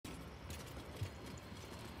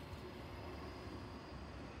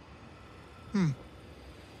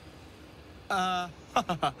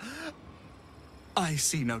I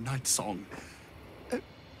see no night song.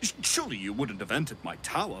 Surely you wouldn't have entered my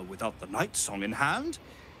tower without the night song in hand?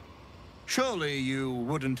 Surely you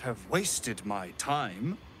wouldn't have wasted my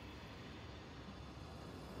time?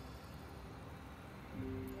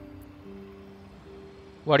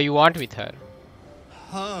 What do you want with her?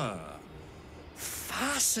 Her.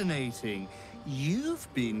 Fascinating. You've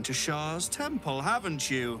been to Shah's temple, haven't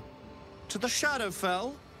you? To the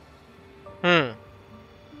Shadowfell?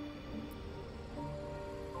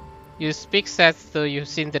 You speak as though you've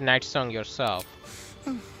seen the night song yourself.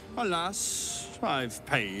 Alas, I've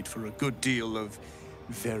paid for a good deal of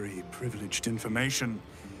very privileged information.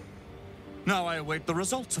 Now I await the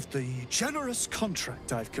results of the generous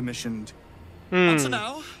contract I've commissioned. Answer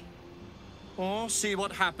now, or see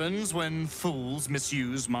what happens when fools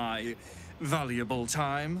misuse my valuable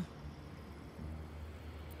time.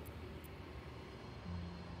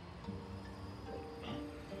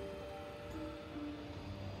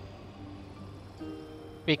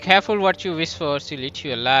 Be careful what you wish for, she'll eat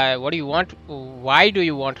you alive. What do you want? Why do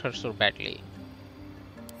you want her so badly?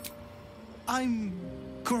 I'm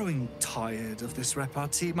growing tired of this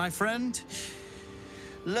repartee, my friend.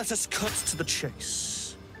 Let us cut to the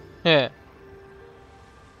chase. Yeah.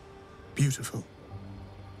 Beautiful,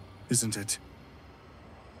 isn't it?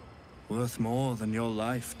 Worth more than your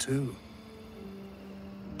life, too.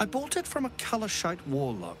 I bought it from a Kalashite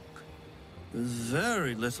warlock. There's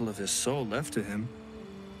very little of his soul left to him.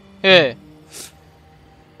 Yeah.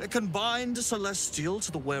 It can bind a celestial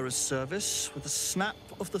to the wearer's service with a snap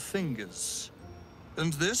of the fingers.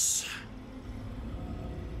 And this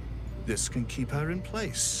can keep her in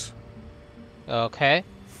place. Okay.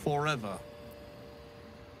 Forever.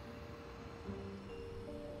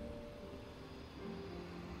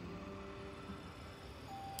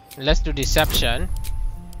 Let's do deception.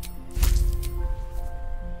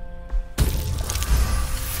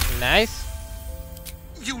 Nice.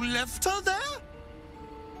 You left her there?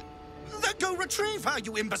 Then go retrieve her,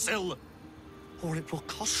 you imbecile! Or it will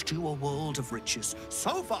cost you a world of riches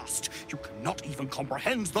so vast you cannot even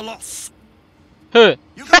comprehend the loss. Huh.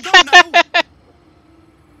 You can go now!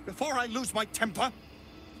 Before I lose my temper.